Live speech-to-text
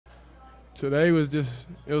Today was just,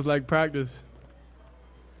 it was like practice.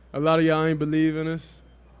 A lot of y'all ain't believe in us.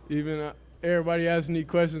 Even everybody asking me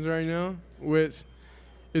questions right now, which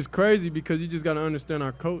is crazy because you just got to understand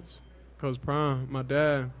our coach, Coach Prime, my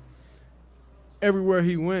dad. Everywhere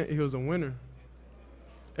he went, he was a winner.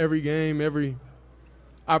 Every game, every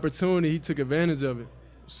opportunity, he took advantage of it.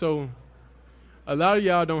 So a lot of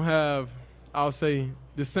y'all don't have, I'll say,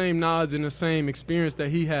 the same knowledge and the same experience that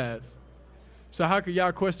he has. So how could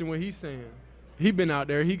y'all question what he's saying? He been out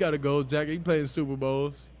there, he got a gold jacket, he played in Super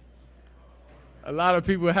Bowls. A lot of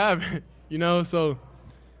people haven't, you know, so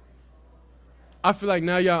I feel like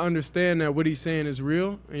now y'all understand that what he's saying is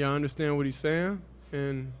real and y'all understand what he's saying.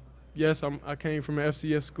 And yes, I came from an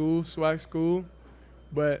FCS school, SWAC school,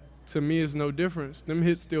 but to me it's no difference. Them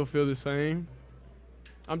hits still feel the same.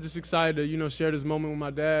 I'm just excited to, you know, share this moment with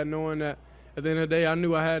my dad, knowing that at the end of the day, I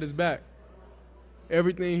knew I had his back.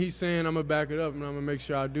 Everything he's saying, I'm gonna back it up and I'm gonna make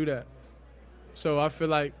sure I do that. So I feel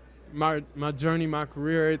like my journey, my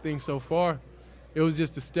career, everything so far, it was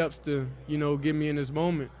just the steps to, you know, get me in this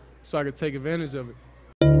moment so I could take advantage of it.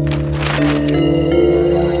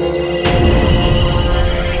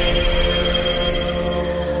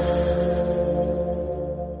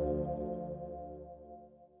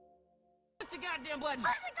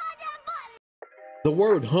 The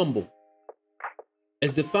word humble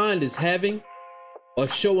is defined as having or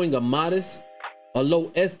showing a modest or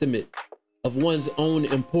low estimate of one's own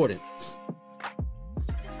importance.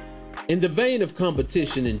 In the vein of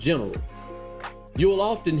competition in general, you will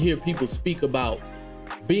often hear people speak about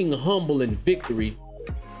being humble in victory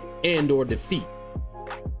and/or defeat.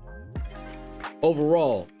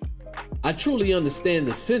 Overall, I truly understand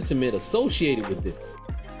the sentiment associated with this,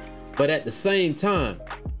 but at the same time,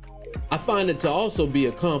 I find it to also be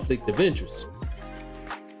a conflict of interest.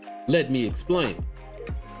 Let me explain.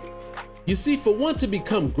 You see, for one to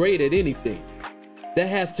become great at anything, there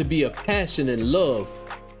has to be a passion and love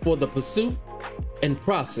for the pursuit and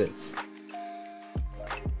process.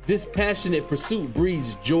 This passionate pursuit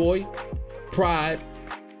breeds joy, pride,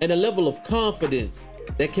 and a level of confidence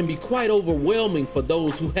that can be quite overwhelming for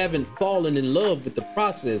those who haven't fallen in love with the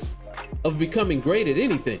process of becoming great at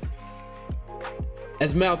anything.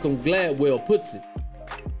 As Malcolm Gladwell puts it,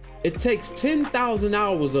 it takes 10,000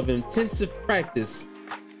 hours of intensive practice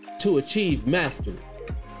to achieve mastery.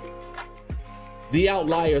 The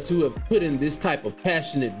outliers who have put in this type of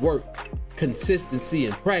passionate work, consistency,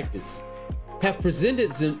 and practice have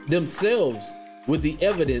presented themselves with the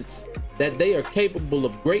evidence that they are capable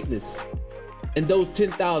of greatness, and those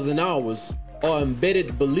 10,000 hours are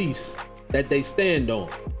embedded beliefs that they stand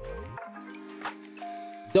on.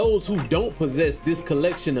 Those who don't possess this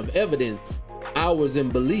collection of evidence, hours,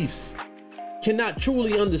 and beliefs cannot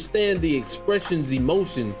truly understand the expressions,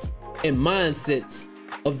 emotions, and mindsets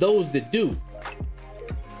of those that do.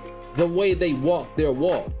 The way they walk their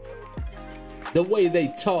walk, the way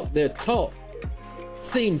they talk their talk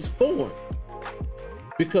seems foreign,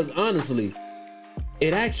 because honestly,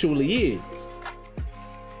 it actually is.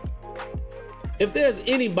 If there's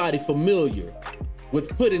anybody familiar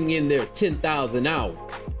with putting in their 10,000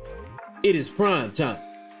 hours, it is prime time.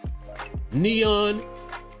 Neon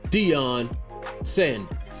Deion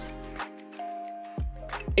Sanders.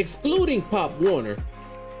 Excluding Pop Warner,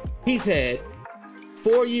 he's had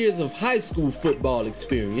 4 years of high school football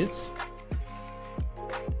experience,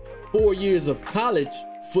 4 years of college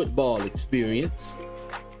football experience,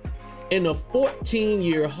 and a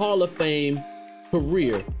 14-year Hall of Fame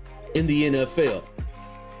career in the NFL.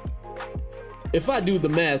 If I do the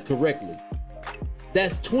math correctly,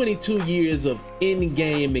 that's 22 years of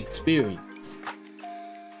in-game experience.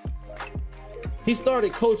 He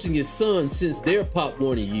started coaching his son since their Pop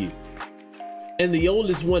Warner years, and the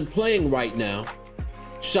oldest one playing right now,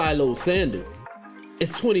 Shiloh Sanders,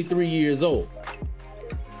 is 23 years old.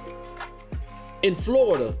 In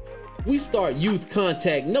Florida, we start youth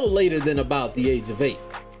contact no later than about the age of 8.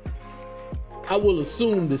 I will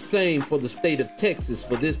assume the same for the state of Texas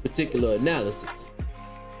for this particular analysis.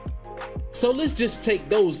 So let's just take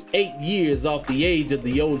those 8 years off the age of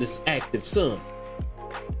the oldest active son.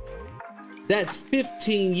 That's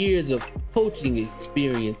 15 years of coaching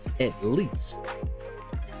experience at least.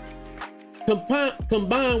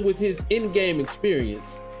 Combined with his in-game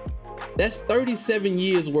experience, that's 37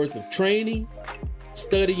 years worth of training,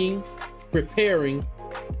 studying, preparing,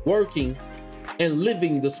 working, and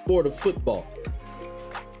living the sport of football.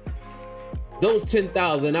 Those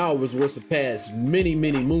 10,000 hours were surpassed many,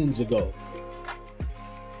 many moons ago.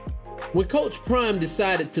 When Coach Prime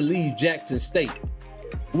decided to leave Jackson State,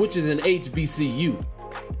 which is an HBCU,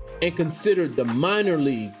 and considered the minor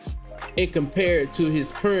leagues and compare it to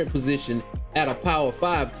his current position at a Power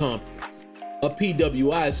 5 conference, a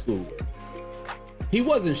PWI school. He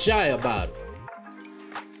wasn't shy about it.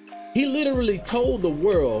 He literally told the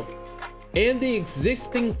world and the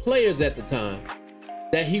existing players at the time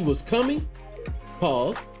that he was coming,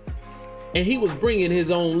 pause, and he was bringing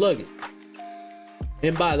his own luggage.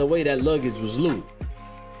 And by the way, that luggage was Louis.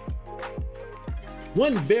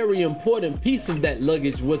 One very important piece of that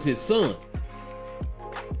luggage was his son.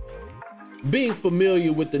 Being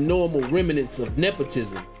familiar with the normal remnants of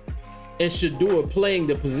nepotism and Shedeur playing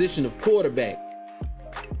the position of quarterback,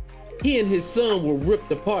 he and his son were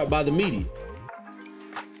ripped apart by the media.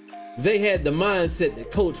 They had the mindset that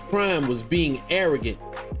Coach Prime was being arrogant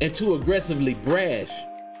and too aggressively brash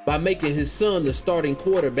by making his son the starting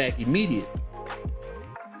quarterback immediately,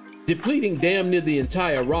 depleting damn near the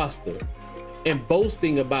entire roster and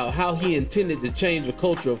boasting about how he intended to change the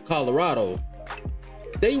culture of Colorado.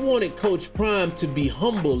 They wanted Coach Prime to be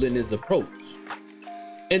humble in his approach,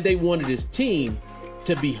 and they wanted his team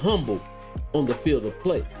to be humble on the field of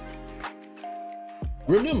play.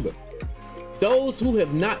 Remember, those who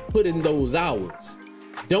have not put in those hours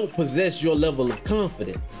don't possess your level of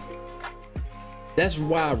confidence. That's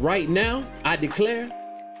why right now I declare,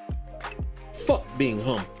 fuck being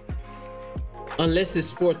humble, unless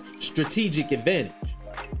it's for strategic advantage.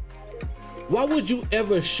 Why would you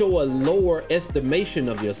ever show a lower estimation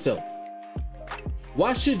of yourself?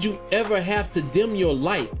 Why should you ever have to dim your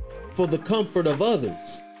light for the comfort of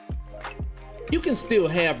others? You can still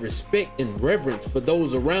have respect and reverence for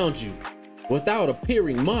those around you without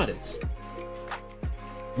appearing modest.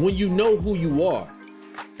 When you know who you are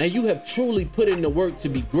and you have truly put in the work to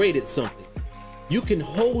be great at something, you can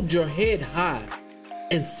hold your head high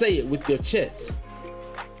and say it with your chest.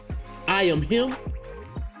 I am him,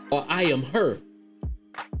 or I am her.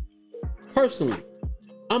 Personally,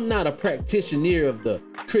 I'm not a practitioner of the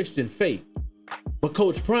Christian faith, but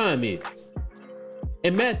Coach Prime is.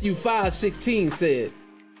 And Matthew 5:16 says,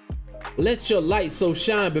 "Let your light so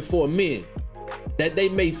shine before men that they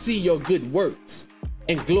may see your good works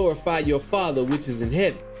and glorify your Father which is in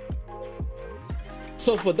heaven."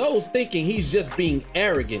 So for those thinking he's just being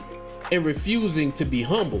arrogant and refusing to be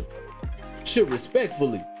humble, should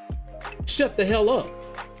respectfully shut the hell up.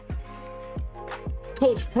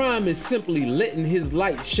 Coach Prime is simply letting his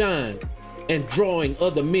light shine and drawing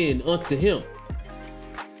other men unto him.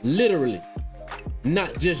 Literally,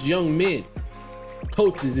 not just young men,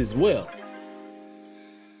 coaches as well.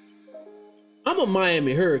 I'm a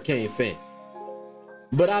Miami Hurricane fan,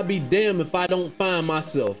 but I'll be damned if I don't find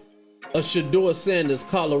myself a Shedeur Sanders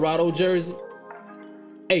Colorado jersey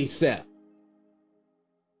ASAP.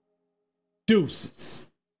 Deuces.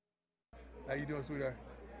 How you doing, sweetheart?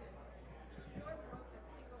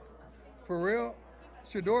 For real?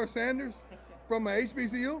 Shedeur Sanders from a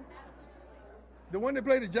HBCU? The one that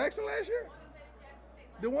played at Jackson last year?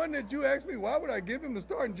 The one that you asked me, why would I give him the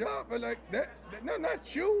starting job? But like, no,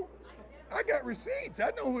 not you. I got receipts.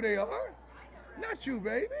 I know who they are. Not you,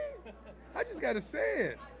 baby. I just got to say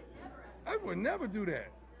it. I would never do that.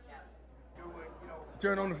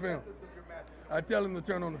 Turn on the film. I tell him to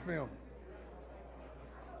turn on the film.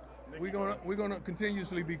 We're gonna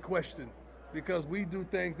continuously be questioned because we do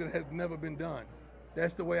things that have never been done.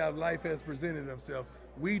 That's the way our life has presented themselves.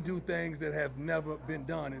 We do things that have never been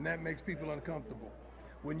done, and that makes people uncomfortable.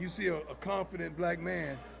 When you see a confident black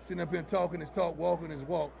man sitting up here talking his talk, walking his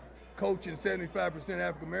walk, coaching 75%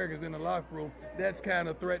 African Americans in the locker room, that's kind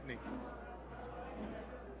of threatening.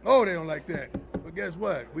 Oh, they don't like that. But guess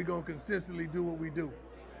what? We're gonna consistently do what we do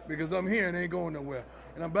because I'm here and ain't going nowhere.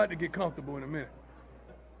 And I'm about to get comfortable in a minute.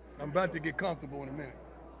 I'm about to get comfortable in a minute.